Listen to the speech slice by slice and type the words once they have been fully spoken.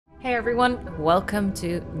Hey everyone, welcome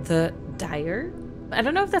to the Dire. I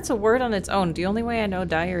don't know if that's a word on its own. The only way I know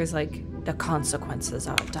Dire is like the consequences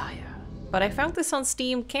are dire. But I found this on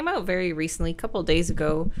Steam, came out very recently, a couple of days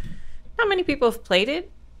ago. Not many people have played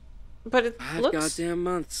it, but it looks goddamn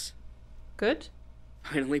months. Good.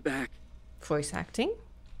 Finally back. Voice acting.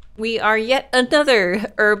 We are yet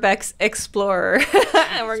another Urbex explorer,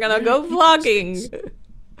 and we're gonna go vlogging.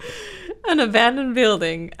 An abandoned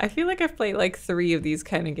building. I feel like I've played like 3 of these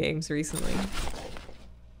kind of games recently.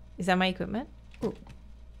 Is that my equipment? Ooh.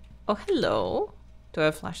 Oh, hello. Do I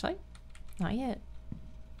have a flashlight? Not yet.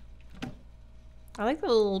 I like the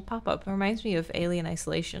little pop-up. It reminds me of Alien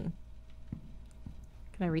Isolation.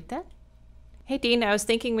 Can I read that? Hey Dean, I was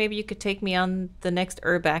thinking maybe you could take me on the next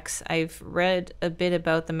Urbex. I've read a bit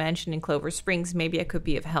about the mansion in Clover Springs. Maybe I could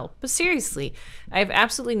be of help. But seriously, I have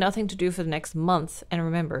absolutely nothing to do for the next month. And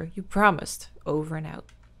remember, you promised. Over and out.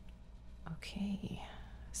 Okay.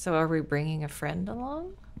 So are we bringing a friend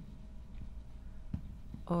along?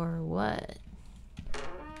 Or what?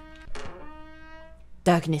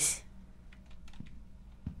 Darkness.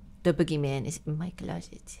 The boogeyman is in my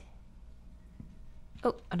closet.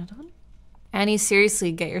 Oh, another one? Annie,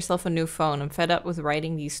 seriously, get yourself a new phone. I'm fed up with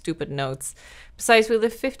writing these stupid notes. Besides, we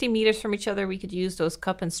live 50 meters from each other. We could use those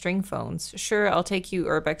cup and string phones. Sure, I'll take you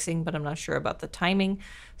urbexing, but I'm not sure about the timing.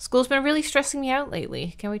 School's been really stressing me out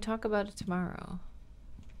lately. Can we talk about it tomorrow?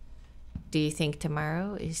 Do you think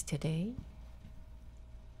tomorrow is today?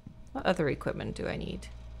 What other equipment do I need?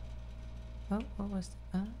 Oh, what was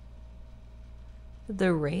that?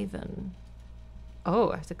 The Raven.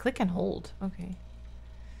 Oh, I have to click and hold. Okay.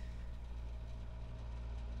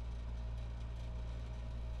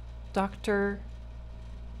 Dr.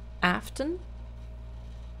 Afton?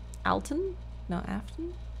 Alton? No,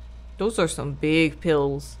 Afton? Those are some big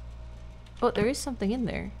pills. Oh, there is something in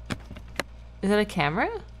there. Is that a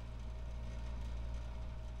camera?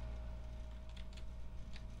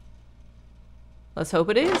 Let's hope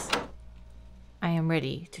it is. I am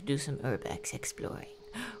ready to do some Urbex exploring.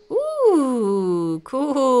 Ooh,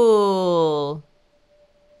 cool.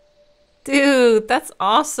 Dude, that's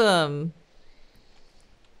awesome.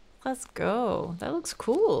 Let's go. That looks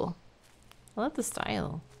cool. I love the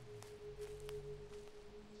style.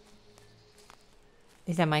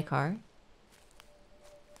 Is that my car?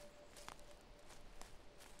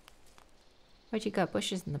 Why'd you got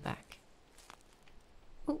bushes in the back?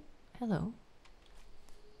 Oh, hello.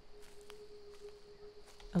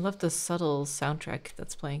 I love the subtle soundtrack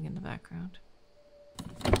that's playing in the background.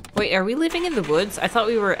 Wait, are we living in the woods? I thought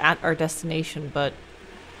we were at our destination, but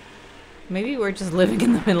maybe we're just living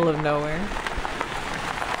in the middle of nowhere.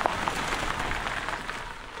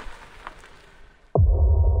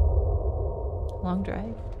 Long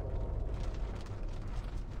drive.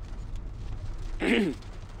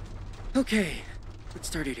 Okay, let's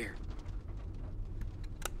start it here.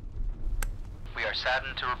 We are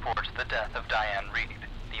saddened to report the death of Diane Reed,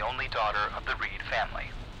 the only daughter of the Reed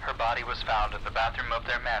family. Her body was found in the bathroom of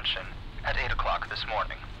their mansion at 8 o'clock this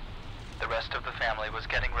morning. The rest of the family was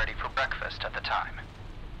getting ready for breakfast at the time.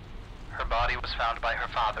 Her body was found by her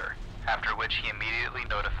father, after which he immediately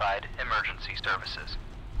notified emergency services.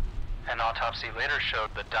 An autopsy later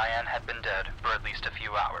showed that Diane had been dead for at least a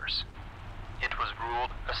few hours. It was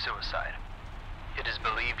ruled a suicide. It is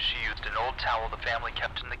believed she used an old towel the family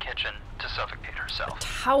kept in the kitchen to suffocate herself. A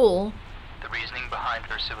towel? The reasoning behind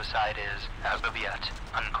her suicide is, as of yet,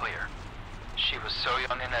 unclear. She was so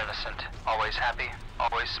young and innocent, always happy,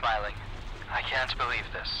 always smiling. I can't believe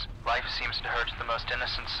this. Life seems to hurt the most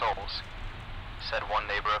innocent souls, said one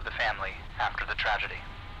neighbor of the family after the tragedy.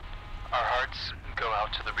 Our hearts go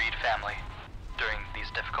out to the Reed family during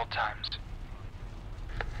these difficult times.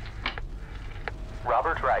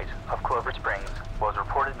 Robert Wright of Clover Springs was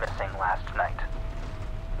reported missing last night.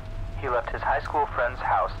 He left his high school friend's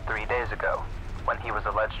house 3 days ago when he was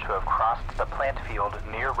alleged to have crossed the plant field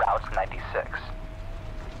near Route 96.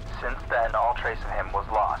 Since then, all trace of him was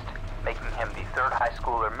lost, making him the 3rd high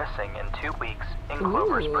schooler missing in 2 weeks in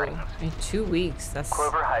Clover Springs. In 2 weeks, that's...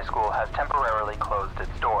 Clover High School has temporarily closed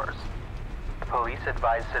its doors. Police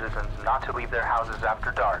advise citizens not to leave their houses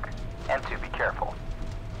after dark and to be careful.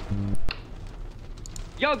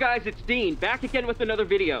 Yo guys, it's Dean, back again with another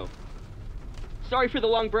video. Sorry for the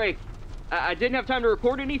long break. I didn't have time to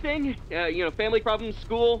record anything. Family problems,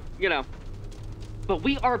 school, But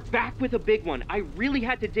we are back with a big one. I really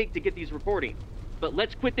had to dig to get these recording. But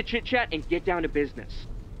let's quit the chit-chat and get down to business.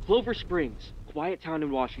 Clover Springs, quiet town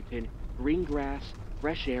in Washington, green grass,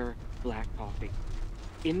 fresh air, black coffee.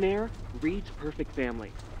 In there, Reed's perfect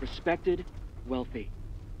family, respected, wealthy.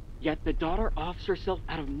 Yet the daughter offs herself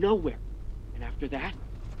out of nowhere. And after that,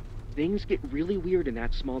 Things get really weird in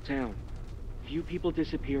that small town. Few people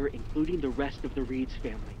disappear, including the rest of the Reed's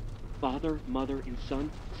family. Father, mother, and son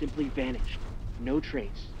simply vanished. No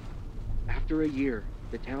trace. After a year,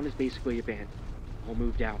 the town is basically abandoned. All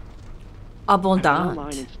moved out. I went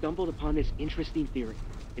online and stumbled upon this interesting theory,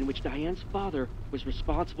 in which Diane's father was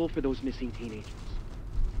responsible for those missing teenagers.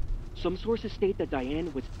 Some sources state that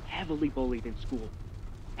Diane was heavily bullied in school,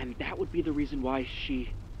 and that would be the reason why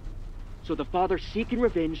she... So the father, seeking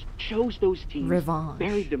revenge, chose those teens,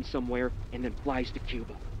 buried them somewhere, and then flies to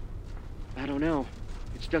Cuba. I don't know.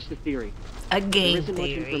 It's just a theory. A game There isn't theory.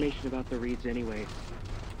 much information about the Reeds anyway,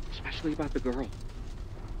 especially about the girl.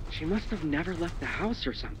 She must have never left the house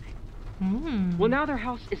or something. Well, now their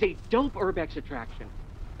house is a dope urbex attraction,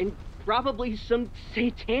 and probably some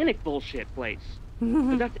satanic bullshit place.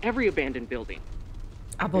 But that's every abandoned building,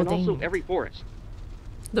 and also every forest.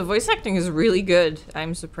 The voice acting is really good.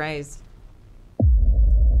 I'm surprised.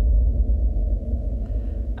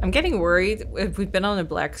 I'm getting worried. We've been on a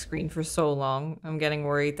black screen for so long. I'm getting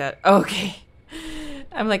worried that... Okay.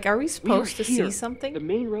 I'm like, are we supposed to see something? The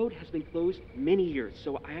main road has been closed many years,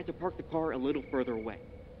 so I had to park the car a little further away.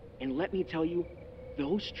 And let me tell you,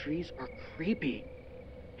 those trees are creepy.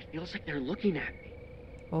 It feels like they're looking at me.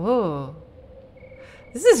 Oh.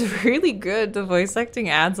 This is really good. The voice acting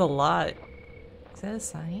adds a lot. Is that a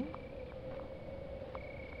sign?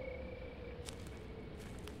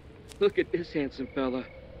 Look at this handsome fella.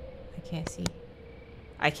 I can't see.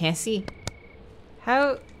 I can't see.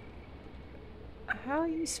 How are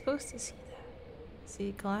you supposed to see that?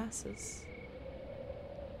 See glasses.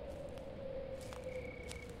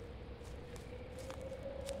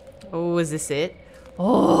 Oh, is this it?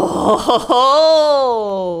 Oh,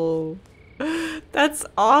 that's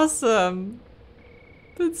awesome.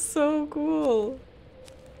 That's so cool.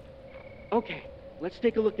 Okay, let's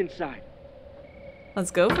take a look inside.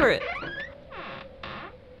 Let's go for it.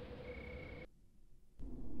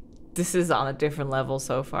 This is on a different level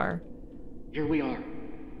so far. Here we are.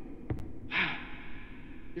 Wow,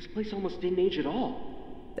 this place almost didn't age at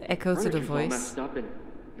all. The echo to the Furniture's all voice. messed up and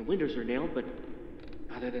the windows are nailed, but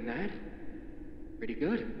other than that, pretty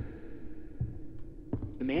good.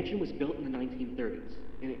 The mansion was built in the 1930s,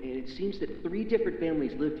 and it seems that 3 different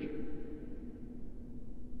families lived here.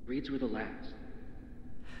 Reeds were the last.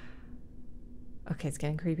 Okay, it's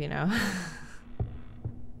getting creepy now.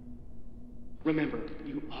 Remember,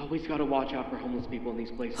 you always gotta watch out for homeless people in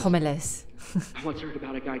these places. Homeless. I once heard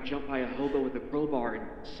about a guy jump by a hobo with a crowbar in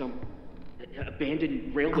some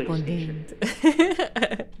abandoned railway station.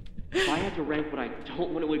 If I had to rank what I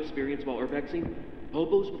don't want to experience while urbexing,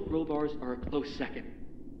 hobos with crowbars are a close second.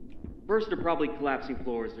 First are probably collapsing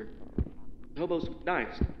floors, or hobos with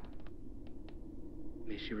knives.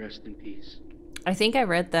 May she rest in peace. I think I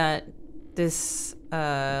read that this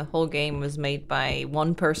whole game was made by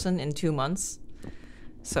one person in 2 months.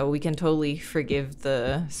 So we can totally forgive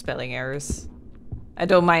the spelling errors. I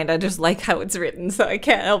don't mind, I just like how it's written, so I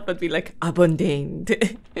can't help but be like, abundant.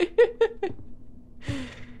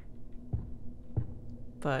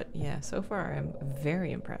 But yeah, so far I'm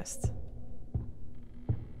very impressed.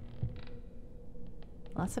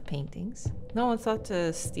 Lots of paintings. No one thought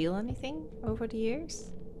to steal anything over the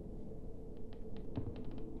years?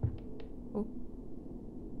 Oh.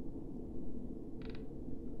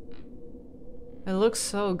 It looks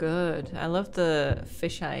so good. I love the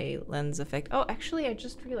fisheye lens effect. Oh, actually, I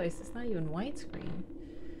just realized it's not even widescreen.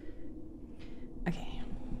 Okay.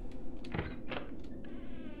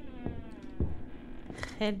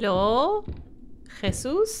 Hello,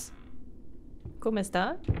 Jesus. ¿Cómo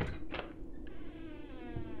está?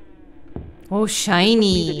 Oh,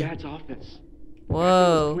 shiny. The dad's office.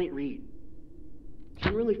 Whoa. Clint Reed.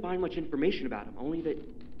 Didn't really find much information about him, only that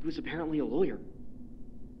he was apparently a lawyer.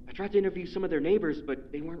 I tried to interview some of their neighbors,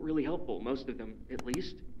 but they weren't really helpful, most of them, at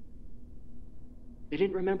least. They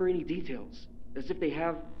didn't remember any details, as if they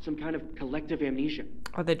have some kind of collective amnesia.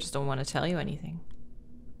 Or they just don't want to tell you anything.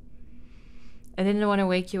 I didn't want to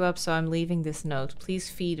wake you up, so I'm leaving this note. Please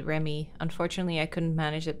feed Remy. Unfortunately, I couldn't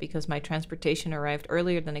manage it because my transportation arrived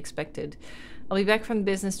earlier than expected. I'll be back from the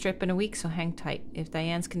business trip in a week, so hang tight. If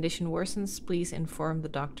Diane's condition worsens, please inform the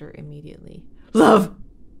doctor immediately. Love!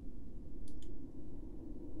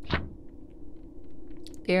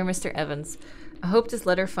 Dear Mr. Evans, I hope this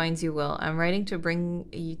letter finds you well. I'm writing to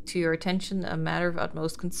bring to your attention a matter of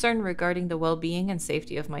utmost concern regarding the well-being and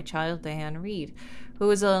safety of my child, Diane Reed, who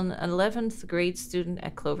is an 11th grade student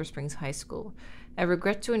at Clover Springs High School. I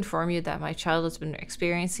regret to inform you that my child has been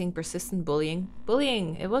experiencing persistent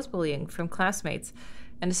bullying. It was bullying from classmates,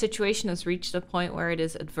 and the situation has reached a point where it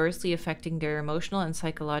is adversely affecting their emotional and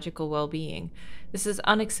psychological well-being. This is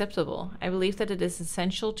unacceptable. I believe that it is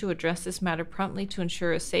essential to address this matter promptly to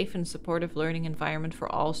ensure a safe and supportive learning environment for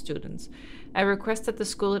all students. I request that the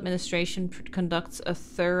school administration conducts a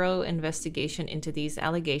thorough investigation into these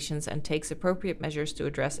allegations and takes appropriate measures to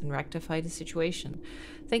address and rectify the situation.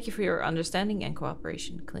 Thank you for your understanding and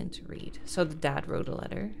cooperation. Clint Reed. So the dad wrote a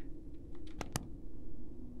letter.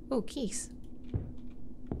 Oh, keys.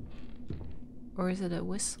 Or is it a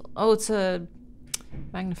whistle? Oh, it's a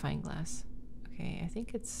magnifying glass. Okay, I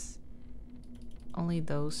think it's only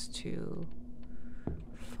those two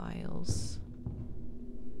files.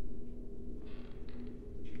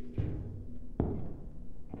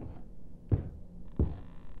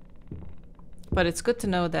 But it's good to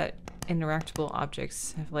know that interactable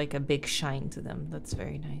objects have like a big shine to them. That's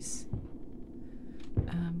very nice.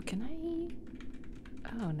 Can I...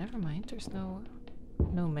 Oh, never mind. There's no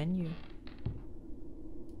menu.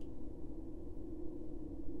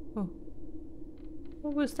 Oh.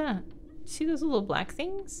 What was that? See those little black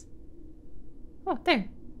things? Oh, there.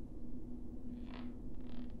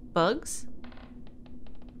 Bugs?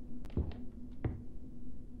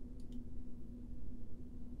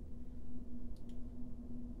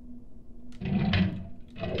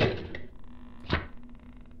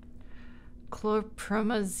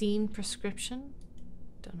 Chlorpromazine prescription?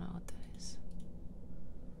 Don't know what that is.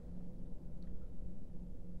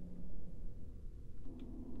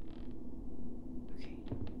 Okay.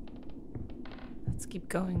 Let's keep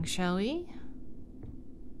going, shall we?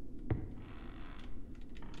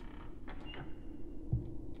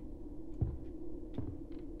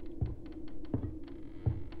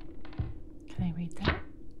 Can I read that?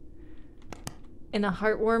 In a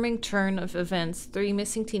heartwarming turn of events, 3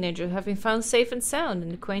 missing teenagers have been found safe and sound in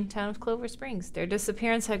the quaint town of Clover Springs. Their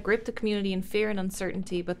disappearance had gripped the community in fear and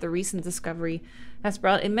uncertainty, but the recent discovery has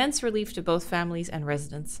brought immense relief to both families and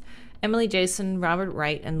residents. Emily Jason, Robert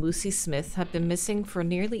Wright, and Lucy Smith have been missing for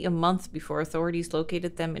nearly a month before authorities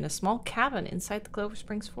located them in a small cabin inside the Clover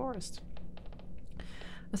Springs forest.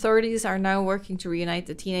 Authorities are now working to reunite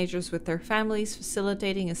the teenagers with their families,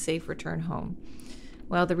 facilitating a safe return home.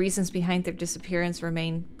 While the reasons behind their disappearance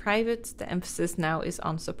remain private, the emphasis now is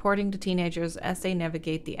on supporting the teenagers as they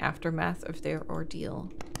navigate the aftermath of their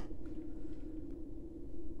ordeal.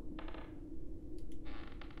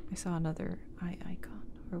 I saw another eye icon,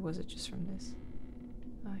 or was it just from this?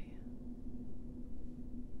 Oh,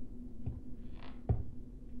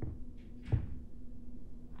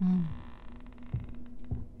 yeah.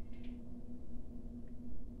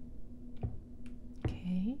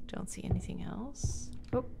 Okay, don't see anything else.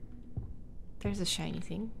 Oh, there's a shiny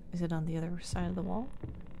thing. Is it on the other side of the wall?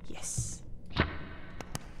 Yes.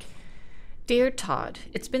 Dear Todd,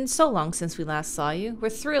 it's been so long since we last saw you. We're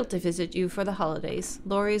thrilled to visit you for the holidays.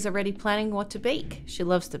 Lori is already planning what to bake. She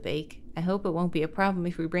loves to bake. I hope it won't be a problem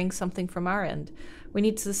if we bring something from our end. We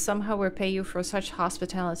need to somehow repay you for such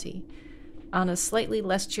hospitality. On a slightly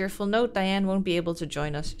less cheerful note, Diane won't be able to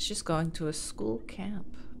join us. She's going to a school camp.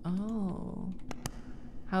 Oh.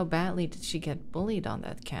 How badly did she get bullied on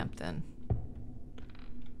that camp then?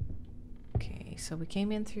 Okay, so we came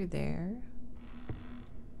in through there.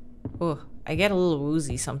 Oh, I get a little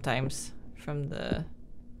woozy sometimes from the...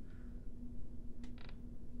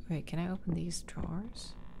 Wait, can I open these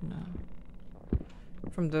drawers? No.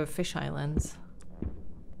 From the fisheye lens.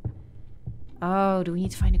 Oh, do we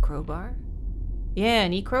need to find a crowbar? Yeah, I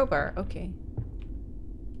need crowbar. Okay.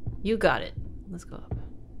 You got it. Let's go up.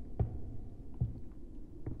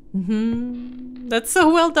 That's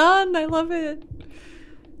so well done. I love it.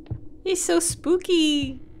 He's so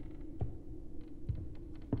spooky.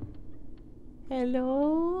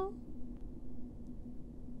 Hello?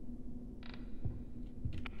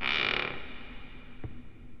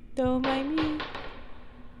 Don't mind me.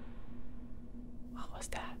 What was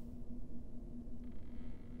that?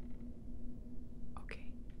 Okay.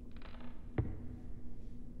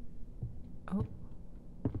 Oh.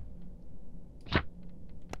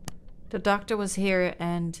 The doctor was here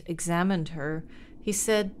and examined her. He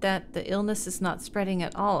said that the illness is not spreading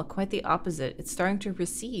at all, quite the opposite. It's starting to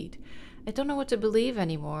recede. I don't know what to believe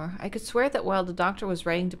anymore. I could swear that while the doctor was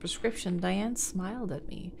writing the prescription, Diane smiled at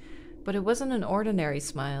me. But it wasn't an ordinary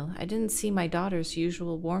smile. I didn't see my daughter's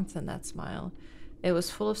usual warmth in that smile. It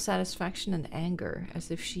was full of satisfaction and anger,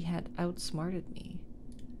 as if she had outsmarted me.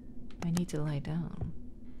 I need to lie down.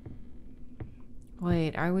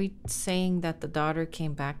 Wait, are we saying that the daughter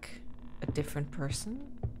came back a different person?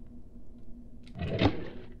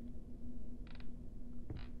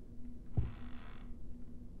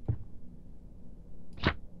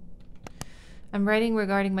 I'm writing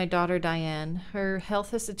regarding my daughter Diane. Her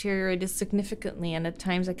health has deteriorated significantly, and at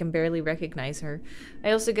times I can barely recognize her.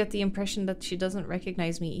 I also get the impression that she doesn't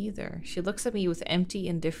recognize me either. She looks at me with empty,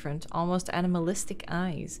 indifferent, almost animalistic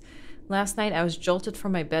eyes. Last night I was jolted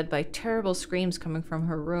from my bed by terrible screams coming from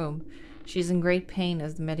her room. She's in great pain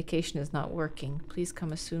as the medication is not working. Please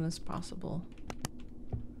come as soon as possible.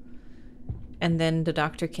 And then the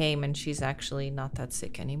doctor came and she's actually not that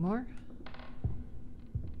sick anymore.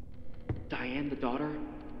 Diane, the daughter,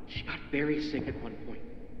 she got very sick at one point.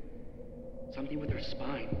 Something with her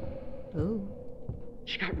spine. Ooh.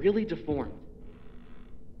 She got really deformed.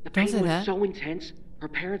 The pain was so intense, her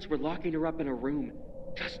parents were locking her up in a room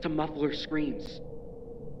just to muffle her screams.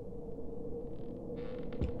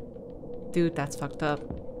 Dude, that's fucked up.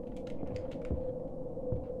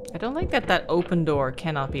 I don't like that that open door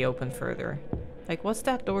cannot be opened further. Like, what's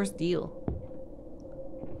that door's deal?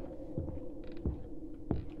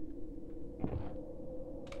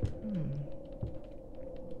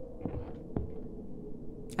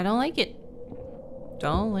 I don't like it.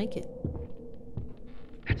 Don't like it.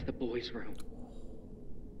 That's the boys' room.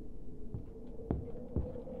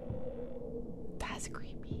 That's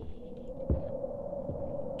creepy.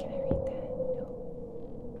 Can I read that? No.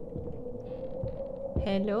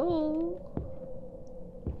 Hello?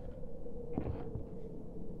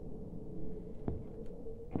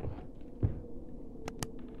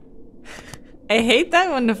 I hate that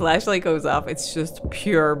when the flashlight goes off, it's just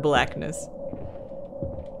pure blackness.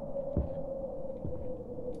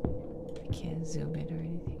 Zoom in or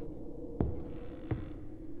anything.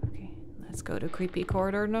 Okay, let's go to creepy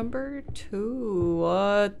corridor number 2.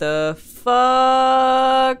 What the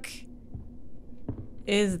fuck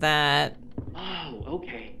is that? Oh,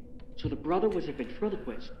 okay. So the brother was a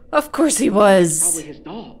ventriloquist. Of course he was. Probably his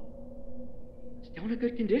doll. Still in a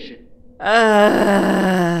good condition.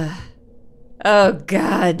 Oh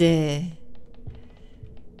god.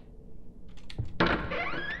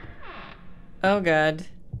 Oh god.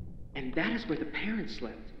 And that is where the parents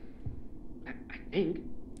slept. I think.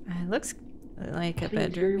 It looks like a The bedroom,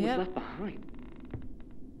 interior yeah. was left behind.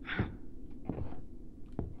 Wow.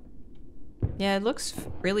 Yeah, it looks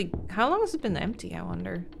really... How long has it been empty, I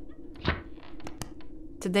wonder?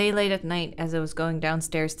 Today, late at night, as I was going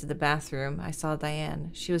downstairs to the bathroom, I saw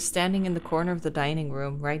Diane. She was standing in the corner of the dining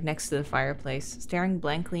room, right next to the fireplace, staring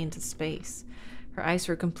blankly into space. Her eyes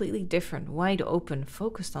were completely different, wide open,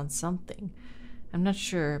 focused on something. I'm not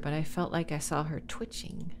sure, but I felt like I saw her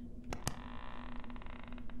twitching.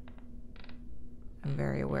 I'm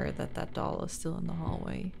very aware that that doll is still in the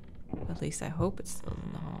hallway. At least I hope it's still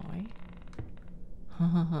in the hallway.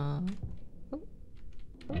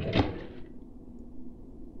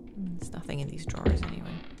 There's nothing in these drawers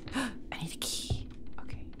anyway. I need a key.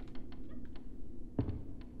 Okay.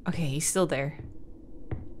 Okay, he's still there.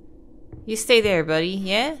 You stay there, buddy,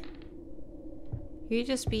 yeah? You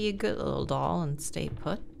just be a good little doll and stay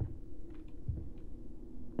put.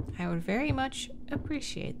 I would very much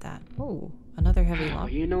appreciate that. Oh, another heavy lock.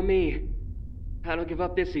 You know me. I don't give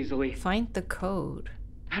up this easily. Find the code.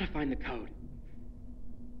 How to find the code?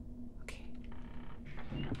 Okay.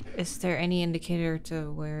 Is there any indicator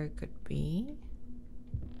to where it could be?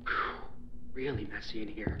 Really messy in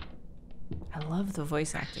here. I love the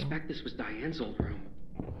voice I acting. suspect this was Diane's old room.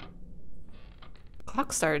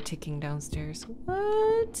 Clock started ticking downstairs.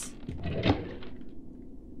 What?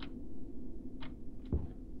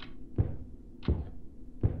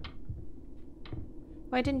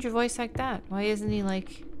 Why didn't your voice like that? Why isn't he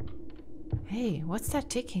like, hey, what's that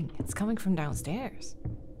ticking? It's coming from downstairs.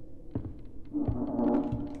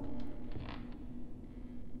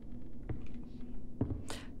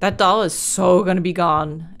 That doll is so gonna be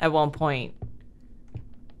gone at one point.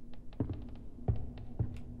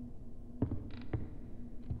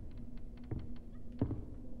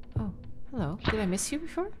 Oh, hello. Did I miss you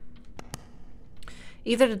before?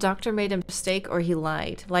 Either the doctor made a mistake or he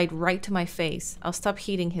lied right to my face. I'll stop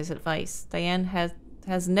heeding his advice. Diane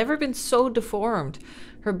has never been so deformed.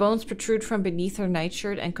 Her bones protrude from beneath her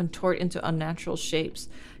nightshirt and contort into unnatural shapes.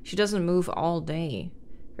 She doesn't move all day.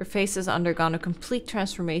 Her face has undergone a complete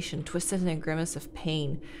transformation, twisted in a grimace of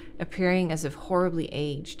pain, appearing as if horribly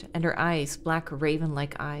aged, and her eyes, black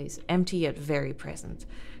raven-like eyes, empty yet very present.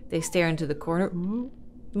 They stare into the corner. Ooh,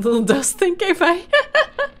 little dust thing came by.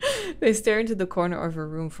 They stare into the corner of her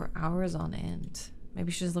room for hours on end.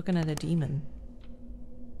 Maybe she's looking at a demon.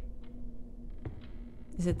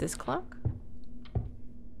 Is it this clock?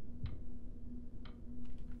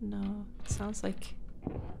 No, it sounds like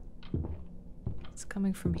it's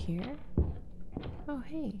coming from here. Oh,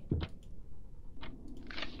 hey.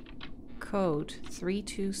 Code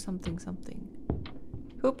 32 something something.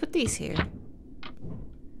 Who put these here?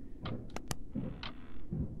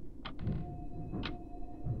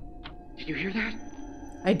 Did you hear that?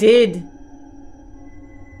 I did!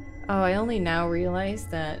 Oh, I only now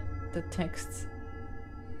realized that the text...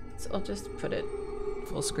 So I'll just put it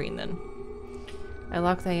full screen then. I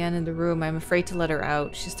locked Diane in the room. I'm afraid to let her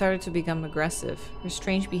out. She started to become aggressive. Her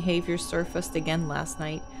strange behavior surfaced again last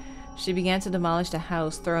night. She began to demolish the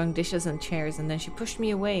house, throwing dishes and chairs, and then she pushed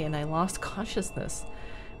me away and I lost consciousness.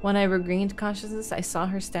 When I regained consciousness, I saw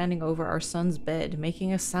her standing over our son's bed,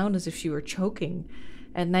 making a sound as if she were choking.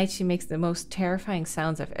 At night, she makes the most terrifying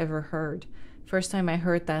sounds I've ever heard. First time I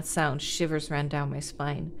heard that sound, shivers ran down my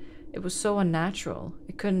spine. It was so unnatural.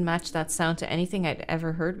 It couldn't match that sound to anything I'd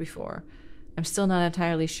ever heard before. I'm still not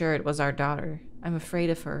entirely sure it was our daughter. I'm afraid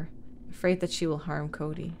of her. Afraid that she will harm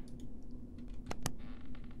Cody.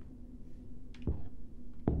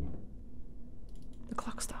 The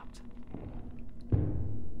clock stopped.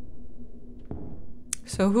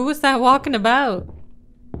 So who was that walking about?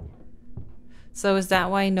 So is that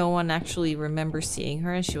why no one actually remembers seeing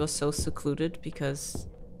her and she was so secluded? Because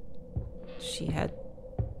she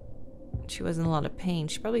was in a lot of pain.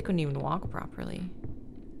 She probably couldn't even walk properly.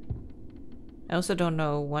 I also don't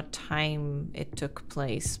know what time it took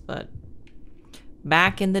place, but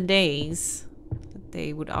back in the days,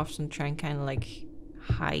 they would often try and kind of like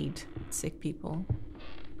hide sick people.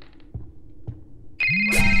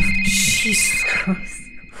 Jesus Christ.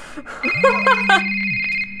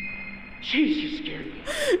 Jeez, you scared me.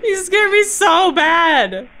 You scared me so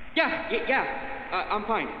bad. Yeah, I'm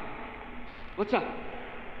fine. What's up?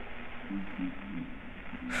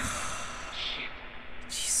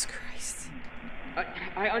 Jesus Christ.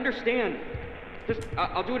 I understand. Just,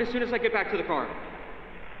 I'll do it as soon as I get back to the car.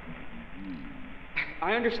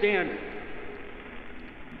 I understand.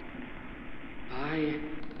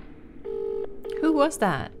 Who was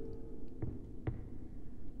that?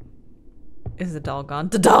 Is the doll gone?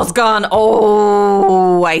 The doll's gone!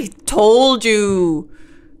 Oh, I told you!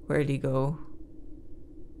 Where'd he go?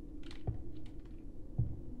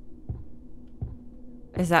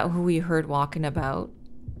 Is that who we heard walking about?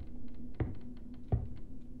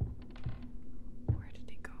 Where did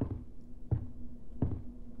he go?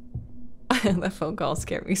 That phone call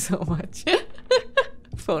scared me so much.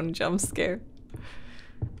 Phone jump scare.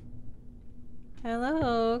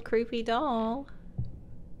 Hello, creepy doll.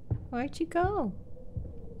 Where'd you go?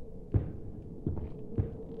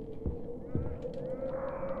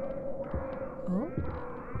 Oh.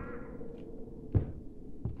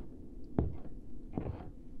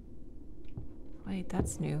 Wait,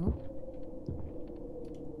 that's new.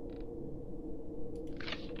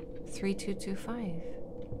 3225.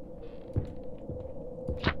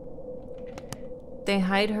 They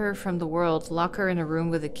hide her from the world, lock her in a room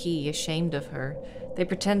with a key, ashamed of her. They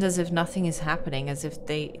pretend as if nothing is happening, as if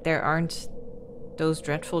there aren't those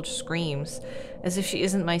dreadful screams, as if she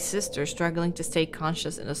isn't my sister, struggling to stay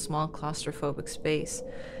conscious in a small claustrophobic space.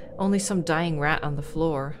 Only some dying rat on the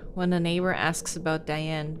floor. When a neighbor asks about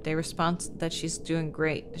Diane, they respond that she's doing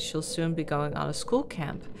great, that she'll soon be going on a school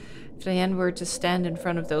camp. If Diane were to stand in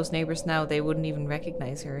front of those neighbors now, they wouldn't even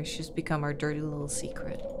recognize her. She's become our dirty little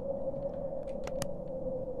secret.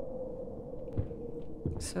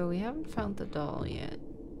 So we haven't found the doll yet.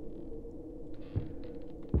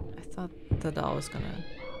 I thought the doll was gonna...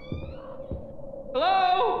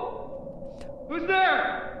 Hello? Who's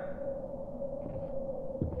there?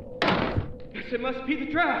 Guess it must be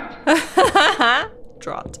the draft.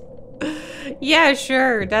 Draught. Yeah,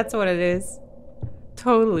 sure. That's what it is.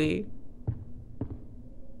 Totally.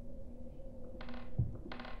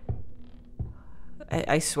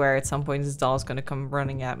 I swear at some point this doll's gonna come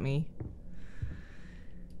running at me.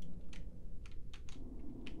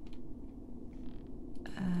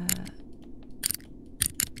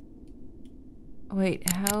 Wait,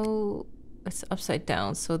 how... It's upside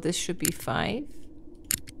down, so this should be 5.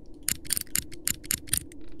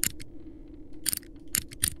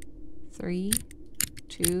 Three,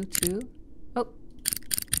 two, two. Oh.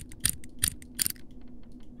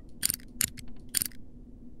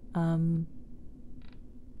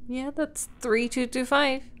 Yeah, that's 3, 2, 2,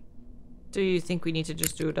 5. Do you think we need to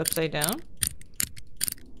just do it upside down?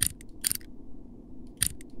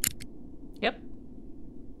 Yep.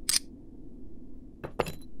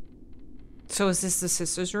 So is this the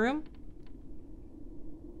sister's room?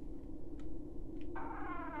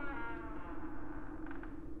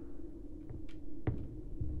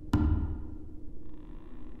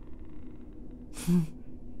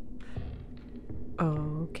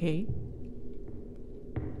 Okay.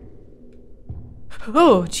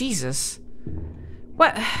 Oh, Jesus.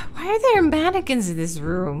 What? Why are there mannequins in this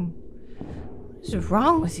room? What is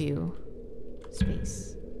wrong with you?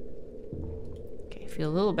 Space. Okay, I feel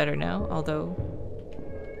a little better now, although...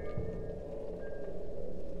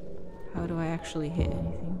 How do I actually hit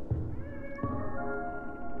anything?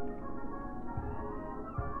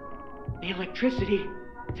 The electricity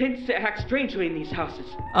tends to act strangely in these houses.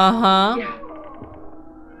 Uh-huh. Yeah.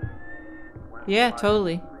 Yeah,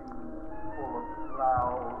 totally.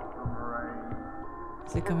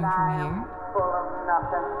 Is it coming from here?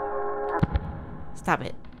 Stop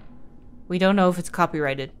it. We don't know if it's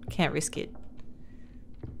copyrighted. Can't risk it.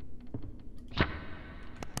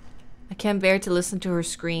 I can't bear to listen to her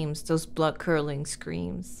screams, those blood-curdling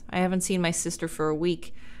screams. I haven't seen my sister for a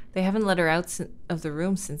week. They haven't let her out of the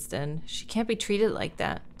room since then. She can't be treated like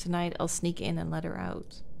that. Tonight, I'll sneak in and let her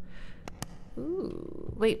out.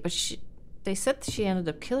 Ooh, wait, but they said she ended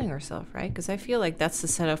up killing herself, right? Because I feel like that's the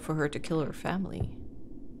setup for her to kill her family.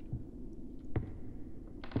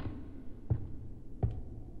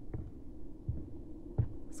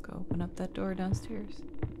 Let's go open up that door downstairs.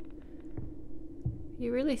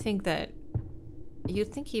 You really think that...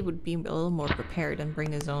 You'd think he would be a little more prepared and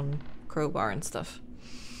bring his own crowbar and stuff.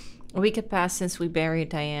 A week had passed since we buried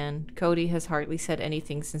Diane. Cody has hardly said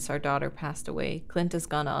anything since our daughter passed away. Clint has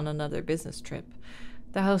gone on another business trip.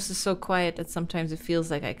 The house is so quiet that sometimes it feels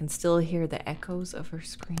like I can still hear the echoes of her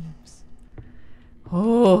screams.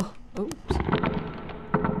 Oh! Oops.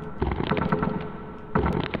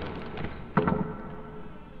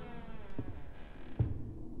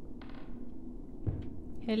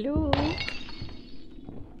 Hello?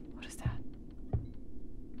 What is that?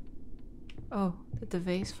 Oh, did the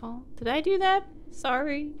vase fall? Did I do that?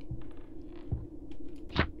 Sorry.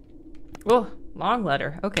 Oh, long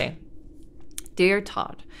letter. Okay. Dear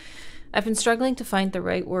Todd, I've been struggling to find the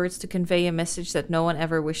right words to convey a message that no one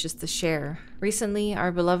ever wishes to share. Recently,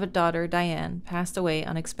 our beloved daughter, Diane, passed away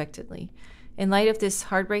unexpectedly. In light of this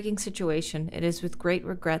heartbreaking situation, it is with great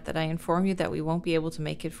regret that I inform you that we won't be able to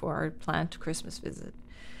make it for our planned Christmas visit.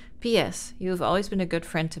 P.S. You have always been a good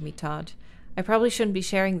friend to me, Todd. I probably shouldn't be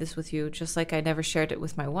sharing this with you, just like I never shared it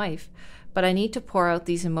with my wife, but I need to pour out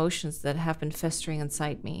these emotions that have been festering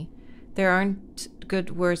inside me. There aren't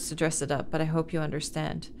good words to dress it up, but I hope you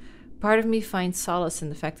understand. Part of me finds solace in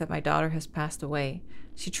the fact that my daughter has passed away.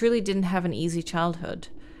 She truly didn't have an easy childhood.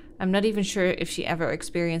 I'm not even sure if she ever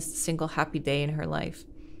experienced a single happy day in her life.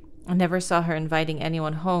 I never saw her inviting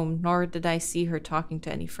anyone home, nor did I see her talking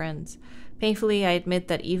to any friends. Painfully, I admit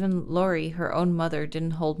that even Lori, her own mother,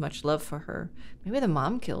 didn't hold much love for her. Maybe the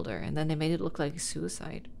mom killed her, and then they made it look like a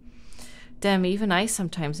suicide. Damn, even I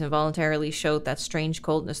sometimes involuntarily showed that strange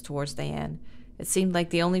coldness towards Diane. It seemed like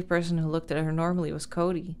the only person who looked at her normally was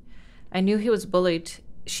Cody. I knew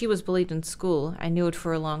she was bullied in school. I knew it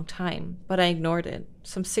for a long time, but I ignored it.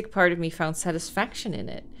 Some sick part of me found satisfaction in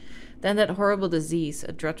it. Then that horrible disease,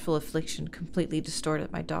 a dreadful affliction, completely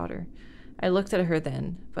distorted my daughter. I looked at her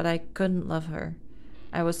then, but I couldn't love her.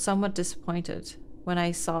 I was somewhat disappointed. When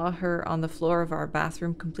I saw her on the floor of our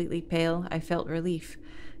bathroom completely pale, I felt relief,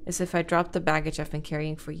 as if I dropped the baggage I've been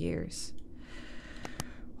carrying for years.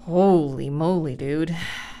 Holy moly, dude.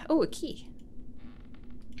 Oh, a key.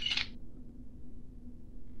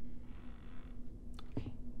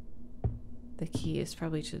 The key is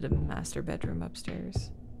probably to the master bedroom upstairs.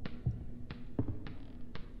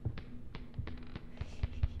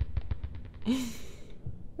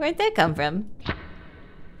 Where'd that come from?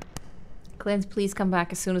 Clint, please come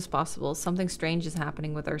back as soon as possible. Something strange is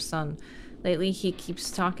happening with our son. Lately, he keeps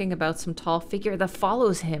talking about some tall figure that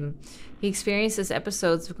follows him. He experiences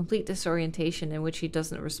episodes of complete disorientation in which he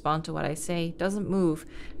doesn't respond to what I say, doesn't move,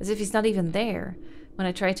 as if he's not even there. When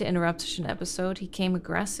I tried to interrupt such an episode, he came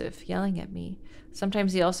aggressive, yelling at me.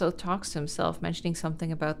 Sometimes he also talks to himself, mentioning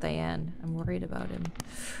something about Diane. I'm worried about him.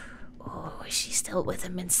 Oh, is she still with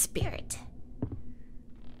him in spirit?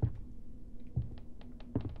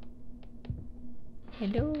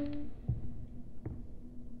 Hello?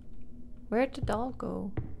 Where'd the dog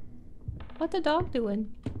go? What the dog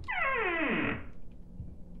doing?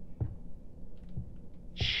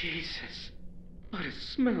 Jesus, what a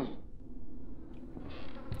smell.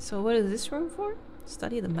 So what is this room for?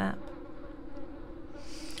 Study the map.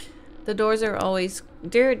 The doors are always...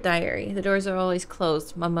 Dear diary, the doors are always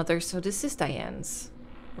closed. My mother... So this is Diane's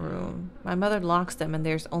room. My mother locks them and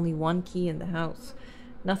there's only one key in the house.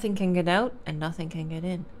 Nothing can get out and nothing can get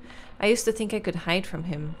in. I used to think I could hide from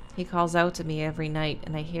him. He calls out to me every night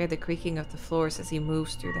and I hear the creaking of the floors as he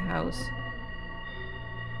moves through the house.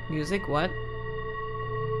 Music? What?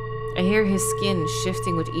 I hear his skin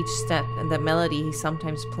shifting with each step and the melody he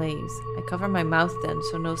sometimes plays. I cover my mouth then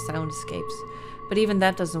so no sound escapes. But even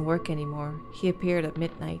that doesn't work anymore. He appeared at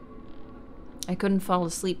midnight. I couldn't fall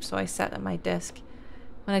asleep, so I sat at my desk.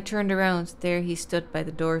 When I turned around, there he stood by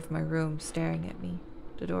the door of my room, staring at me.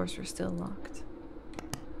 The doors were still locked.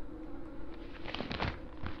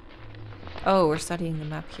 Oh, we're studying the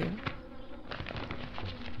map here.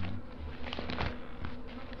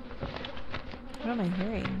 What am I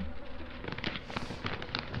hearing?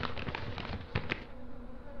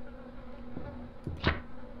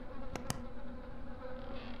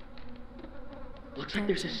 Looks like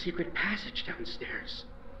there's a secret passage downstairs.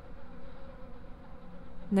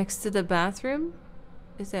 Next to the bathroom?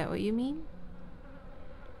 Is that what you mean?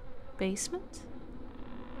 Basement?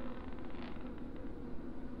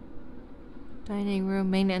 Dining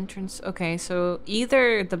room, main entrance. Okay, so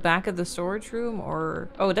either the back of the storage room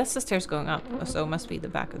or... Oh, that's the stairs going up. So it must be the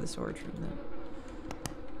back of the storage room then.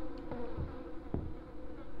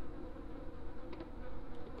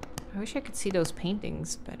 I wish I could see those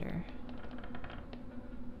paintings better.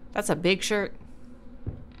 That's a big shirt.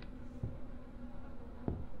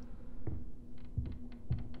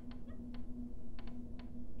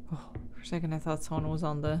 Oh, for a second I thought someone was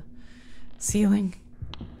on the ceiling.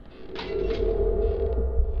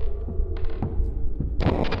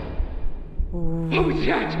 What was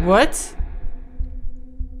that? What?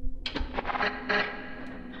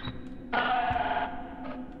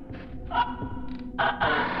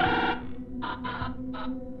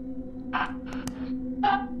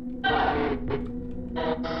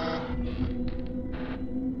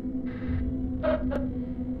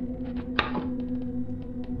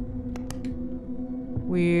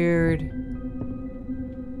 Weird.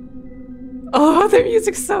 Oh, the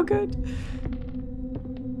music's so good.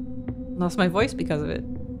 Lost my voice because of it.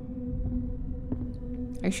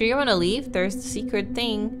 Are you sure you want to leave? There's the secret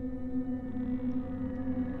thing.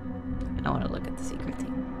 I don't want to look at the secret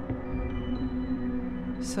thing.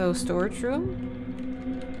 So, storage room?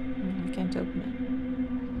 I can't open it.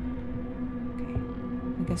 Okay.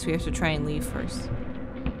 I guess we have to try and leave first.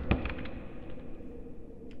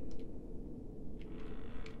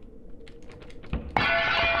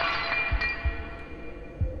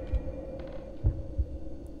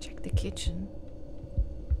 Check the kitchen.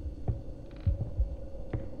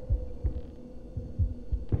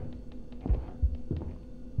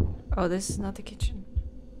 Oh, this is not the kitchen.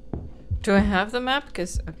 Do I have the map?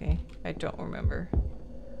 Because, okay, I don't remember.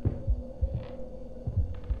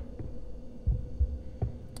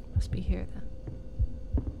 Must be here then.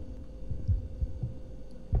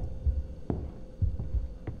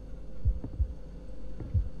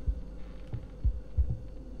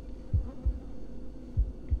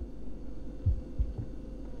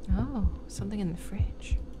 Oh, something in the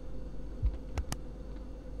fridge.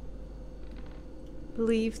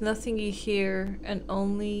 Believe nothing you hear and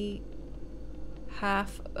only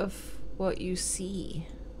half of what you see.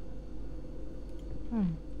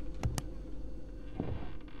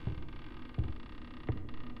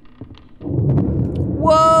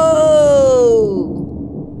 Whoa!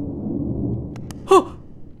 Oh!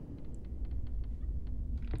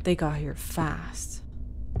 They got here fast.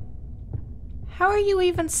 How are you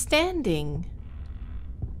even standing?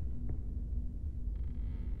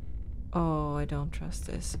 Oh, I don't trust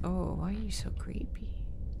this. Oh, why are you so creepy?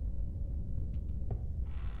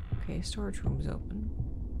 Okay, storage room's open.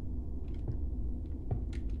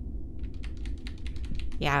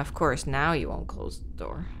 Yeah, of course, now you won't close the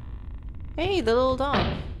door. Hey, the little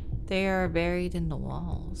dog. They are buried in the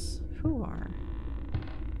walls. Who are?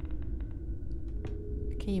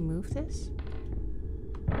 Can you move this?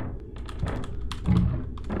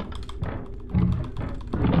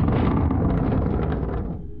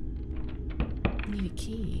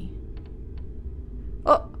 Key.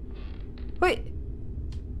 Oh! Wait!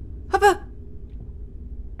 Papa!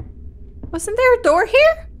 Wasn't there a door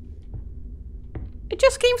here? It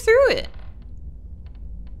just came through it.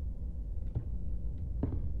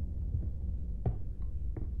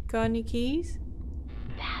 Got any keys?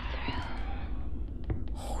 Bathroom.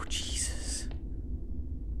 Oh, Jesus.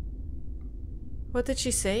 What did she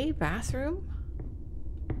say? Bathroom?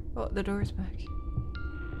 Oh, the door's back.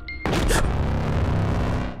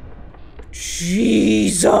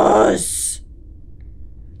 Jesus!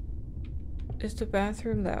 Is the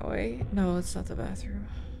bathroom that way? No, it's not the bathroom.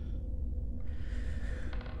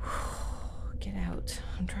 Get out.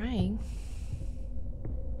 I'm trying.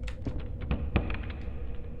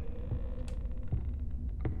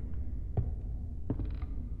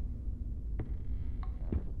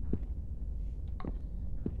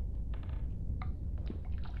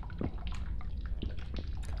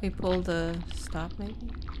 We pull the stop maybe?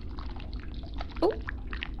 Oh!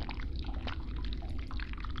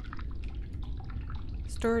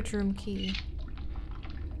 Storage room key.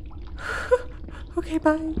 Okay,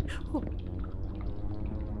 bye. Oh.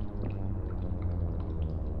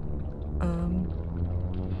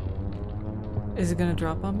 Is it gonna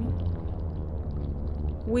drop on me?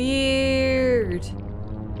 Weird.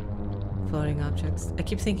 Floating objects. I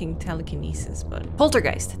keep thinking telekinesis, but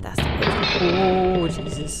poltergeist. That's the word. Oh,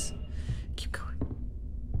 Jesus. Keep going.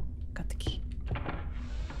 Got the key.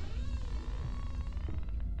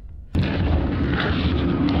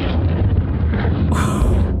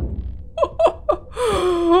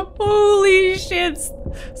 Holy shit.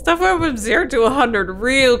 Stuff went from 0 to 100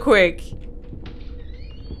 real quick.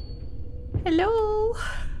 Hello.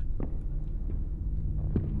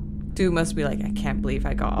 Dude must be like, I can't believe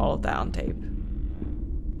I got all of that on tape.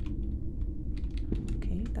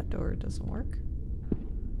 Okay, that door doesn't work.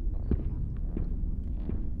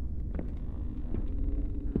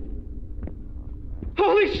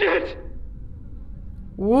 Holy shit!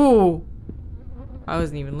 Woo! I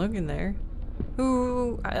wasn't even looking there.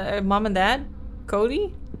 Who? Mom and Dad?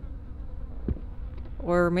 Cody?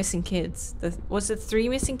 Or missing kids? Was it 3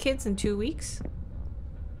 missing kids in 2 weeks?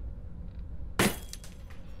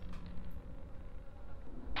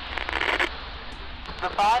 The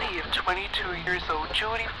body of 22 years old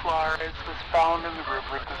Judy Flores was found in the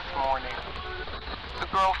river this morning. The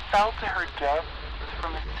girl fell to her death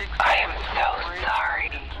from a 6-foot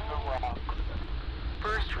bridge into the rocks.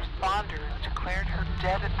 First responders declared her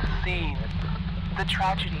dead at the scene. The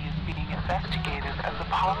tragedy is being investigated as a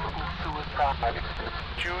possible suicide.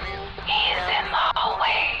 Judy's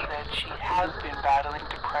family said she has been battling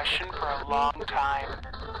depression for a long time.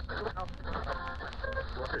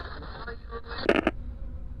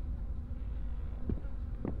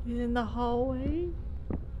 He's in the hallway.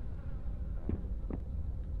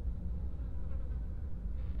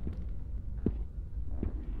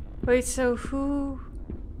 Wait, so who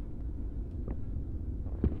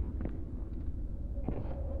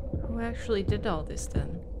actually did all this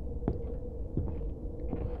then?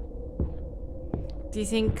 Do you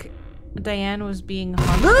think Diane was being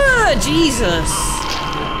haunted? Ah, Jesus!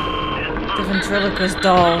 The ventriloquist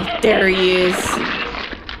doll. There he is.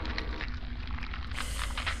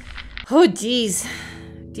 Oh, jeez.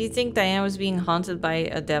 Do you think Diane was being haunted by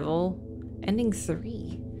a devil? Ending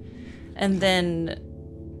 3. And then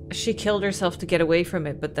she killed herself to get away from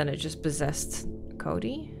it, but then it just possessed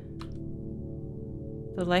Cody?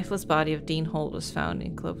 The lifeless body of Dean Holt was found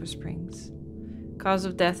in Clover Springs. Cause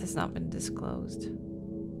of death has not been disclosed.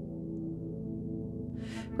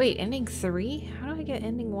 Wait, ending 3? How do I get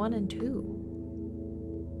ending 1 and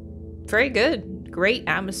 2? Very good. Great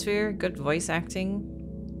atmosphere, good voice acting.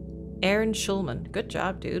 Aaron Schulman. Good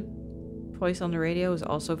job, dude. Voice on the radio was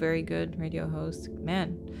also very good. Radio host.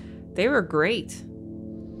 Man, they were great.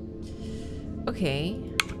 Okay.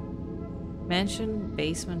 Mansion,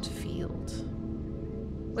 basement, field.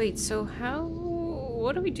 Wait, so how...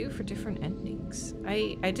 What do we do for different endings?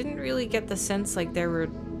 I didn't really get the sense like there were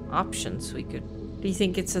options we could... Do you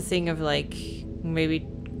think it's a thing of like, maybe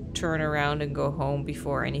turn around and go home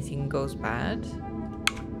before anything goes bad?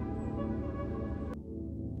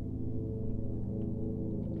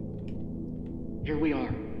 Here we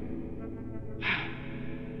are. Wow.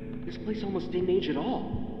 This place almost didn't age at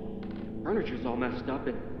all. Furniture's all messed up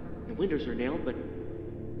and the windows are nailed, but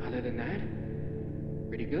other than that,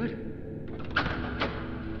 pretty good.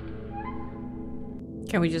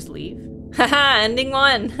 Can we just leave? Haha, ending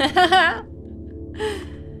 1.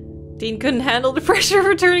 Dean couldn't handle the pressure of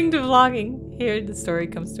returning to vlogging. Here the story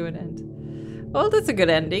comes to an end. Well, that's a good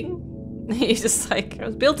ending. He's just like, I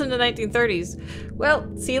was built in the 1930s. Well,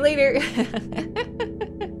 see you later.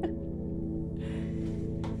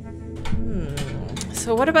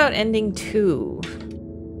 So what about ending 2?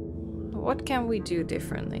 What can we do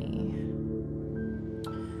differently?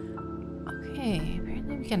 Okay,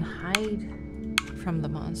 apparently we can hide from the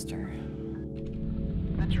monster.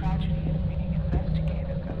 The tragedy is being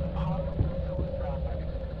investigated as a possible suicide.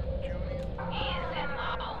 He's in the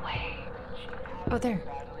hallway. Oh, there.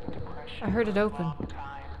 I heard it open.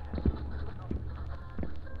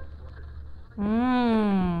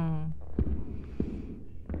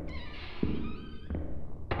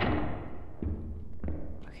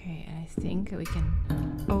 Okay, and I think we can...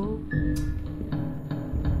 Oh.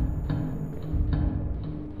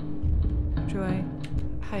 Joy.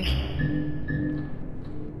 Hi.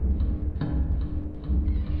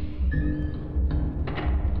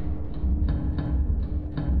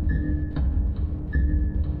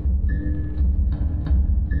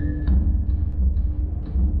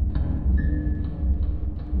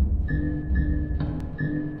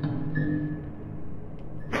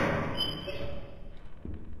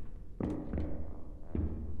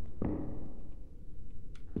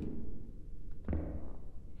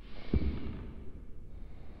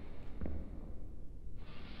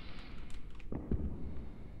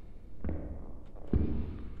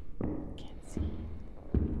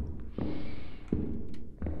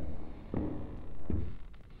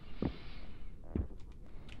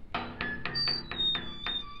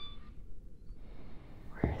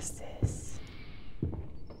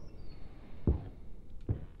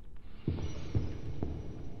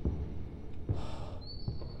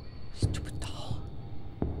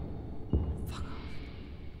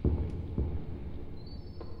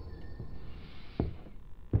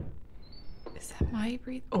 Am I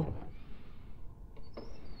breathing? Oh.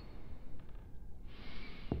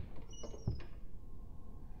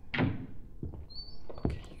 Okay,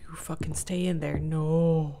 you fucking stay in there.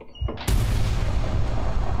 No.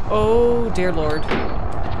 Oh, dear Lord.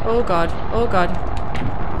 Oh, God. Oh, God.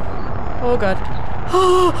 Oh, God.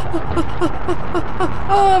 Oh,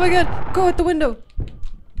 my God. Go out the window.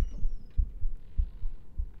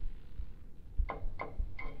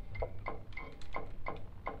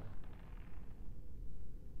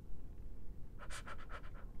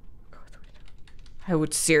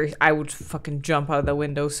 I would fucking jump out the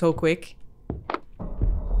window so quick.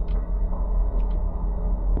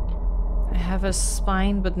 I have a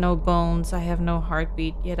spine but no bones. I have no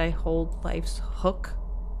heartbeat, yet I hold life's hook.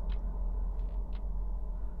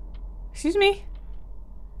 Excuse me?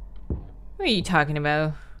 What are you talking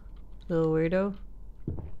about, little weirdo?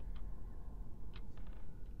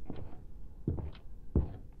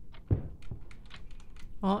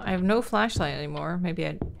 Well, I have no flashlight anymore. Maybe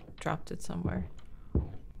I dropped it somewhere.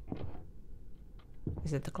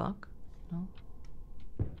 Is it the clock? No.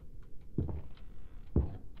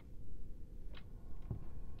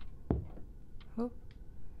 Oh.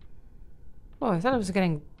 Oh, I thought it was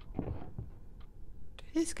getting...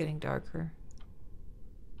 It is getting darker.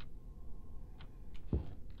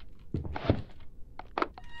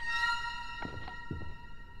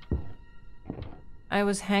 I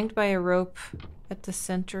was hanged by a rope at the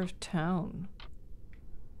center of town.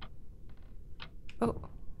 Oh.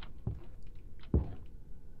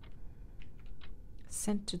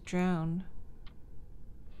 Sent to drown.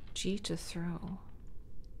 G to throw.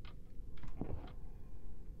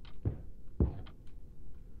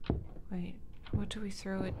 Wait, what do we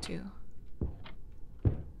throw it to?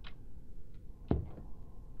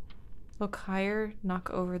 Look higher, knock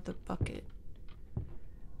over the bucket.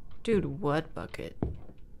 Dude, what bucket?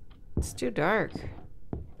 It's too dark.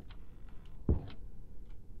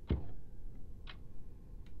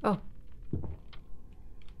 Oh.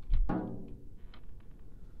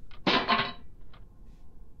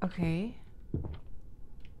 Okay.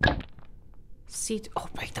 Seat. Oh,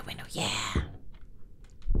 break the window. Yeah.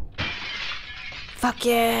 Fuck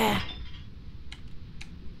yeah.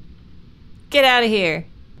 Get out of here.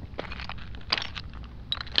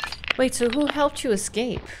 Wait, so who helped you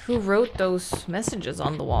escape? Who wrote those messages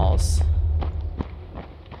on the walls?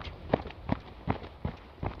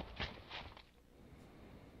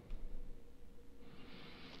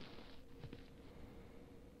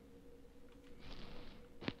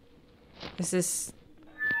 Is this...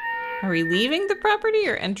 Are we leaving the property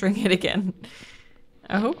or entering it again?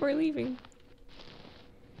 I hope we're leaving.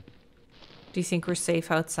 Do you think we're safe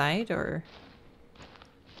outside, or...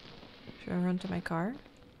 Should I run to my car?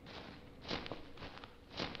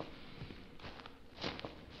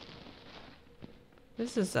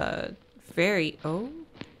 This is a very... Oh?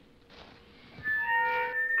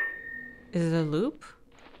 Is it a loop?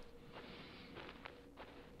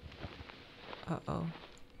 Uh-oh.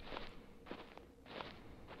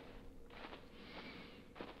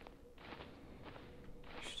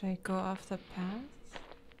 Should I go off the path?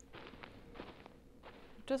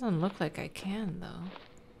 It doesn't look like I can, though.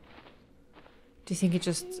 Do you think it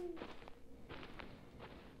just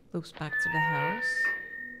loops back to the house?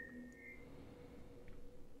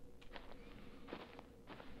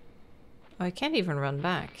 Oh, I can't even run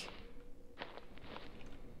back.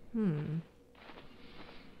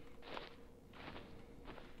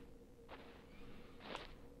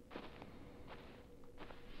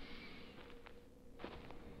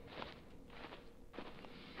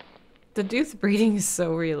 The dude's breathing is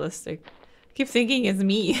so realistic. I keep thinking it's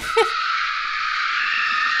me.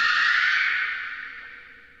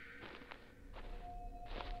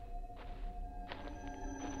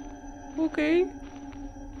 Okay.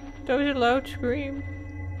 That was a loud scream.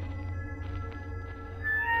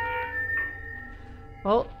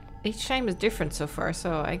 Well, each time is different so far,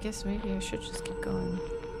 so I guess maybe I should just keep going.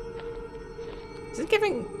 Is it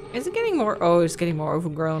getting more? Oh, it's getting more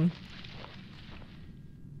overgrown.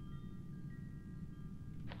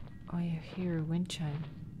 Oh, you hear a wind chime.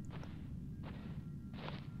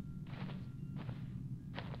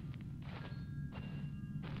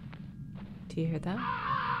 Do you hear that?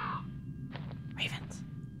 Ravens.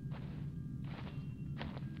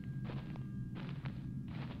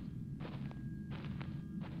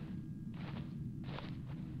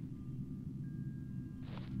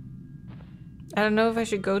 I don't know if I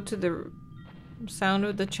should go to the sound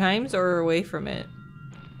of the chimes or away from it.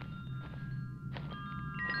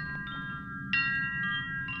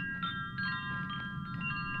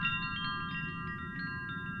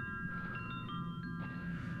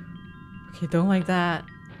 You don't like that.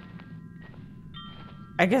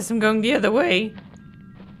 I guess I'm going the other way.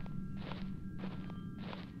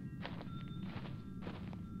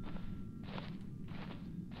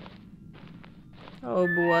 Oh,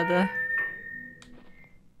 boy.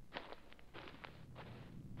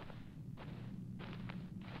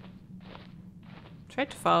 Tried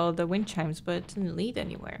to follow the wind chimes, but it didn't lead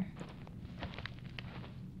anywhere.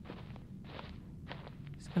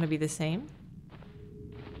 It's gonna be the same.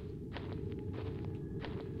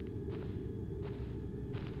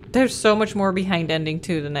 There's so much more behind ending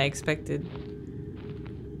 2 than I expected.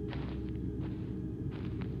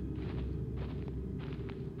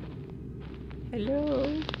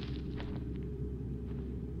 Hello?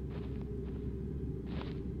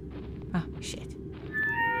 Ah, shit.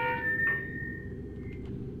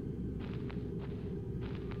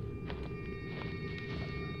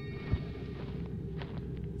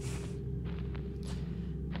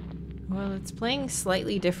 Well, it's playing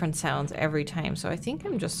slightly different sounds every time, so I think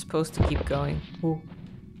I'm just supposed to keep going. Ooh.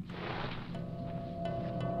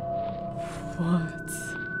 What?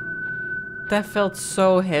 That felt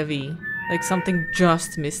so heavy. Like something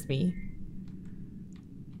just missed me.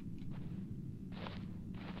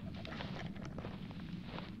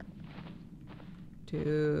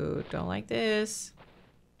 Dude, don't like this.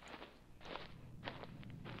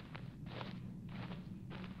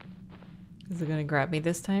 Is it gonna grab me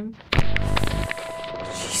this time?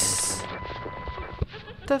 Jesus.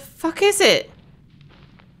 The fuck is it?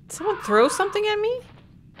 Did someone throw something at me?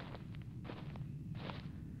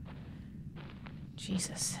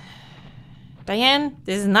 Jesus. Diane,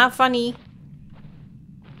 this is not funny.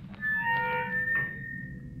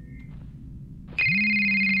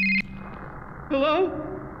 Hello?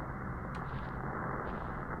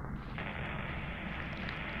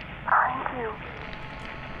 Behind you.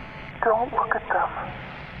 Don't look at them.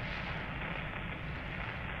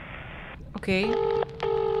 Okay.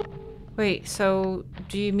 Wait, so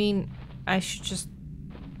do you mean I should just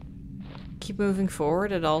keep moving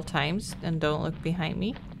forward at all times and don't look behind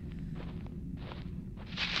me?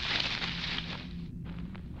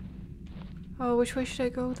 Oh, which way should I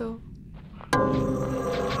go though?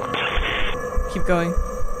 Keep going.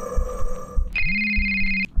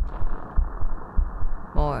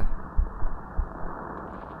 More.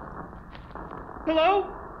 Hello?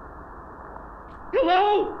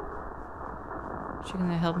 Hello? Is she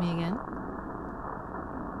gonna help me again?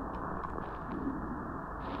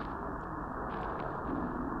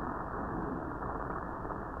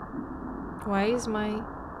 Why is my...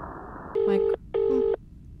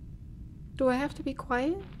 Do I have to be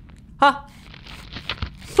quiet? Ha!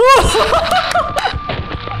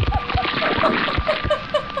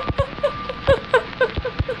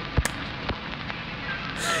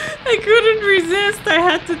 I couldn't resist. I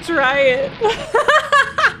had to try it.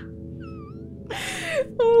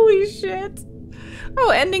 Holy shit. Oh,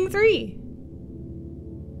 ending 3.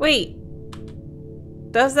 Wait.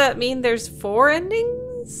 Does that mean there's 4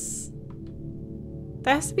 endings?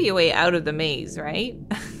 There has to be a way out of the maze, right?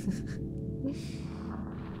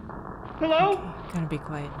 Hello? Okay, I'm gonna be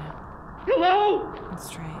quiet now. Hello? Let's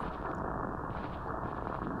try it.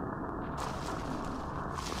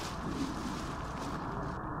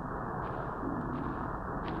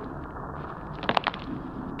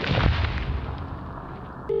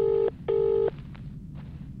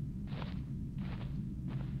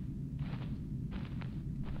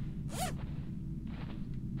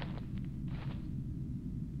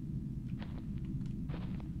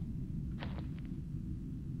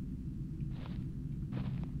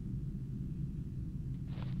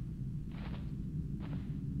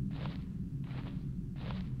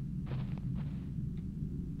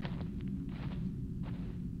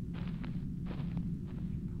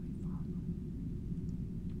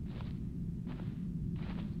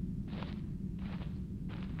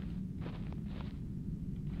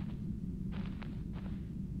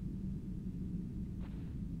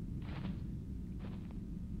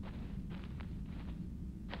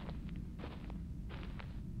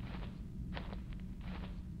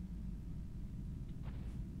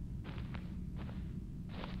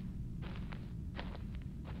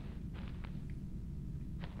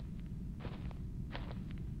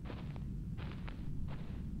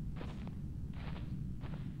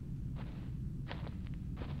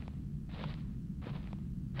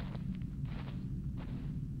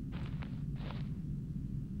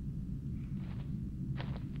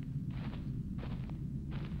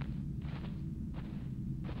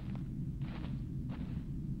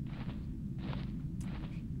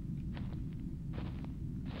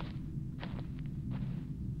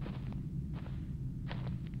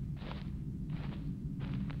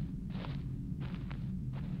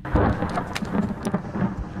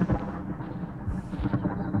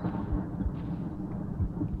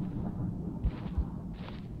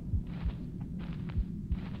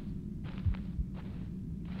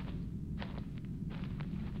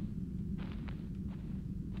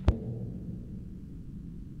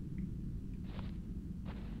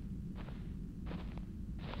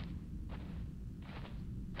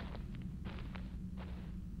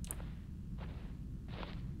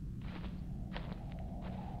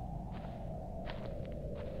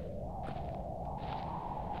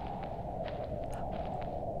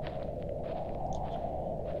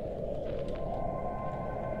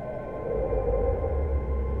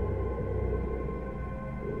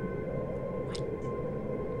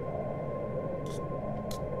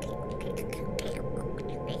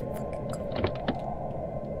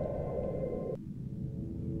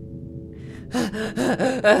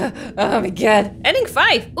 Oh my god. Ending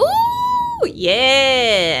 5. Ooh,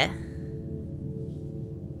 yeah.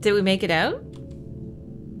 Did we make it out?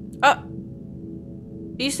 Oh.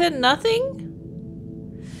 You said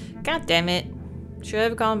nothing? God damn it. Should I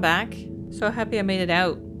have gone back? So happy I made it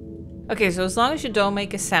out. Okay, so as long as you don't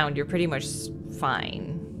make a sound, you're pretty much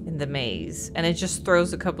fine in the maze. And it just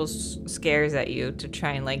throws a couple scares at you to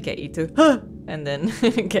try and like get you to huh! And then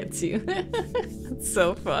it gets you. It's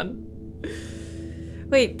so fun.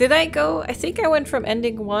 Wait, did I go? I think I went from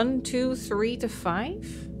ending 1, 2, 3 to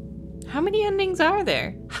 5? How many endings are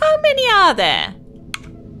there? How many are there?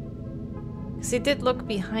 Because it did look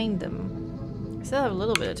behind them. I still have a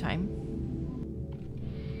little bit of time.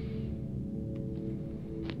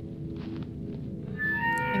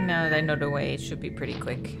 I think now that I know the way, it should be pretty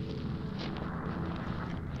quick.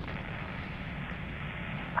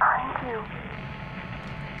 Behind you.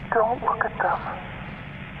 Don't look at them.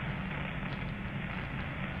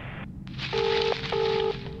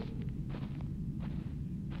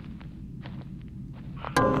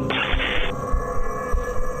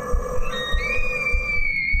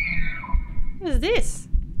 What is this?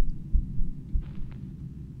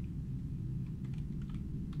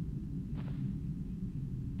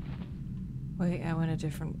 Wait, I went a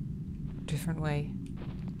different way.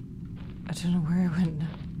 I don't know where I went now.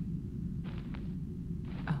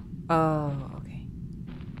 Oh, okay.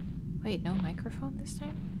 Wait, no microphone this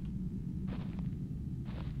time?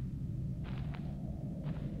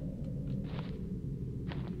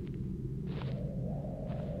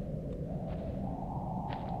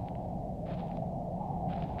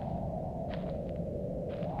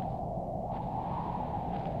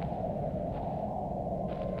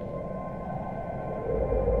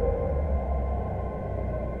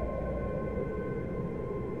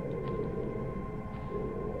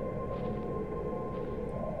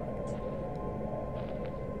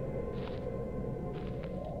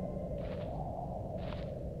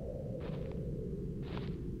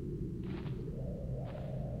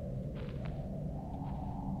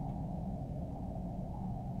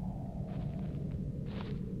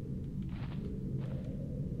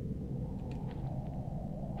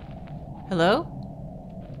 Hello?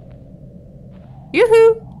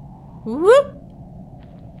 Yoo-hoo! Whoop!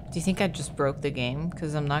 Do you think I just broke the game?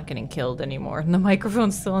 Because I'm not getting killed anymore and the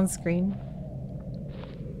microphone's still on screen.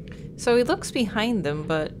 So he looks behind them,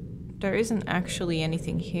 but there isn't actually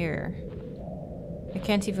anything here. I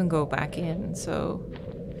can't even go back in, so...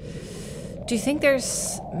 Do you think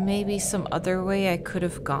there's maybe some other way I could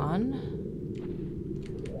have gone?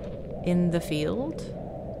 In the field?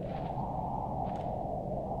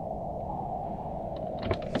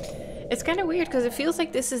 It's kind of weird because it feels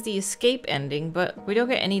like this is the escape ending, but we don't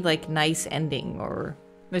get any like nice ending, or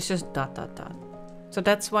it's just ... So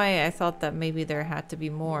that's why I thought that maybe there had to be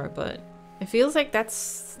more, but it feels like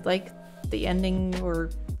that's like the ending or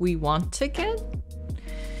we want to get.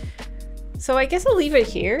 So I guess I'll leave it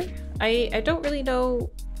here. I don't really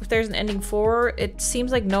know if there's an ending 4. It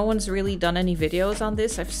seems like no one's really done any videos on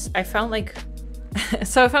this. I found like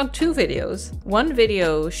so I found 2 videos. One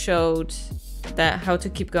video showed that how to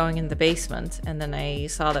keep going in the basement, and then I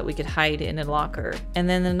saw that we could hide in a locker. And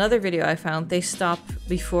then another video I found, they stopped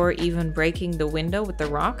before even breaking the window with the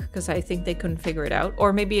rock, because I think they couldn't figure it out,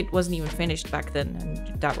 or maybe it wasn't even finished back then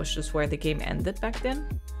and that was just where the game ended back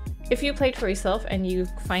then. If you played for yourself and you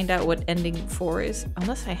find out what ending 4 is,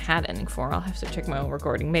 unless I had ending 4, I'll have to check my own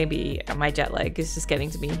recording. Maybe my jet lag is just getting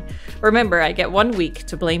to me. Remember, I get 1 week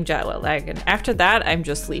to blame jet lag, and after that I'm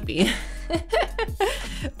just sleepy.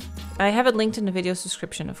 I have it linked in the video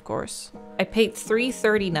description, of course. I paid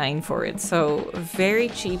 $3.39 for it, so very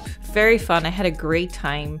cheap, very fun. I had a great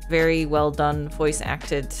time, very well done, voice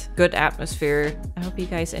acted, good atmosphere. I hope you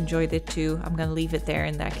guys enjoyed it too. I'm gonna leave it there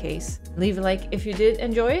in that case. Leave a like if you did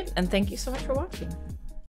enjoy it, and thank you so much for watching.